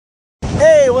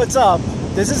what's up?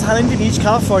 This is Huntington Beach,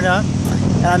 California,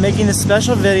 and I'm making a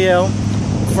special video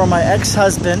for my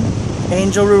ex-husband,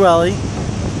 Angel Ruele,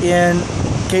 in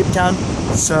Cape Town,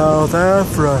 South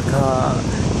Africa.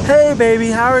 Hey baby,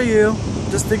 how are you?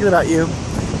 Just thinking about you,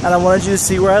 and I wanted you to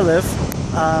see where I live.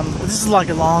 This is like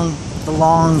the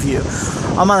long view.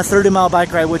 I'm on a 30-mile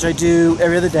bike ride, which I do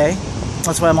every other day.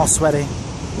 That's why I'm all sweaty.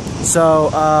 So,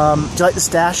 do you like the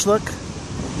stash look?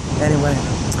 Anyway,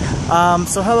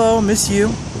 so hello, miss you,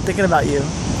 thinking about you.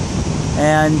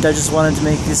 And I just wanted to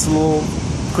make this little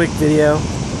quick video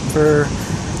for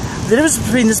the difference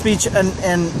between this beach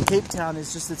and Cape Town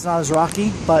is just it's not as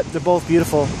rocky, but they're both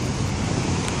beautiful.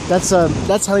 That's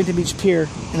Huntington Beach Pier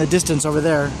in the distance over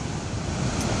there.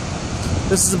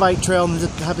 This is a bike trail, and it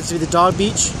happens to be the Dog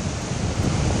Beach.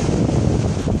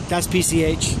 That's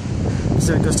PCH,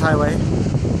 Pacific Coast Highway.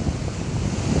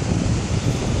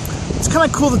 It's kind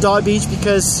of cool, the Dog Beach,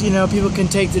 because, you know, people can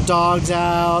take the dogs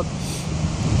out.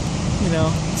 You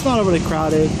know, it's not overly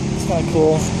crowded. It's kind of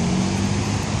cool.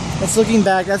 That's looking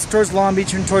back. That's towards Long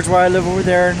Beach and towards where I live over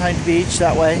there in Huntington Beach,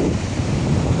 that way.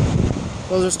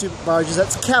 Those are stupid barges.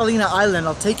 That's Catalina Island.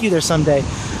 I'll take you there someday.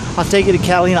 I'll take you to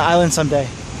Catalina Island someday.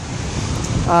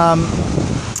 I'm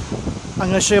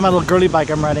going to show you my little girly bike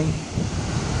I'm riding.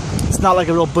 It's not like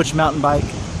a real butch mountain bike.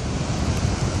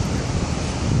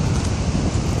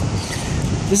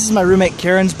 This is my roommate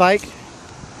Karen's bike.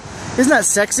 Isn't that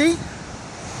sexy?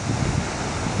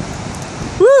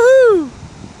 Woohoo!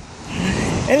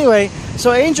 Anyway,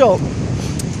 so Angel,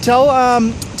 tell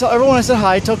everyone I said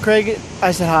hi. Tell Craig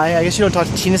I said hi. I guess you don't talk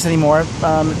to Tinas anymore.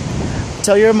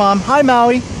 Tell your mom, hi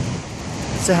Maui.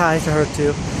 Say hi to her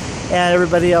too. And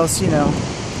everybody else, you know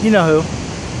who.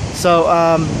 So,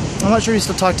 I'm not sure you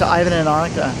still talk to Ivan and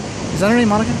Monica. Is that her name,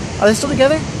 Monica? Are they still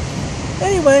together?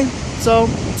 Anyway, so,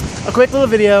 a quick little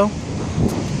video,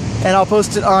 and I'll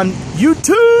post it on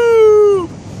YouTube!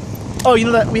 Oh, you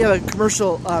know that we have a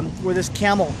commercial where this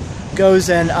camel goes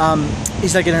and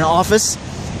he's like in an office,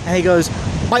 and he goes,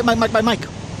 Mike,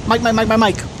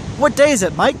 what day is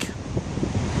it, Mike?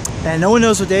 And no one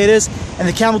knows what day it is, and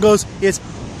the camel goes, it's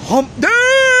hump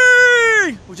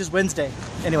day! Which is Wednesday.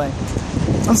 Anyway,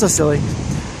 I'm so silly.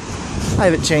 I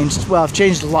haven't changed. Well, I've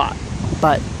changed a lot,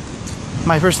 but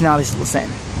my personality is still the same.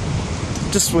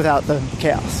 Just without the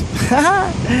chaos.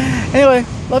 Anyway,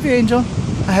 love you, Angel.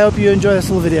 I hope you enjoy this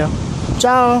little video.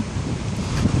 Ciao!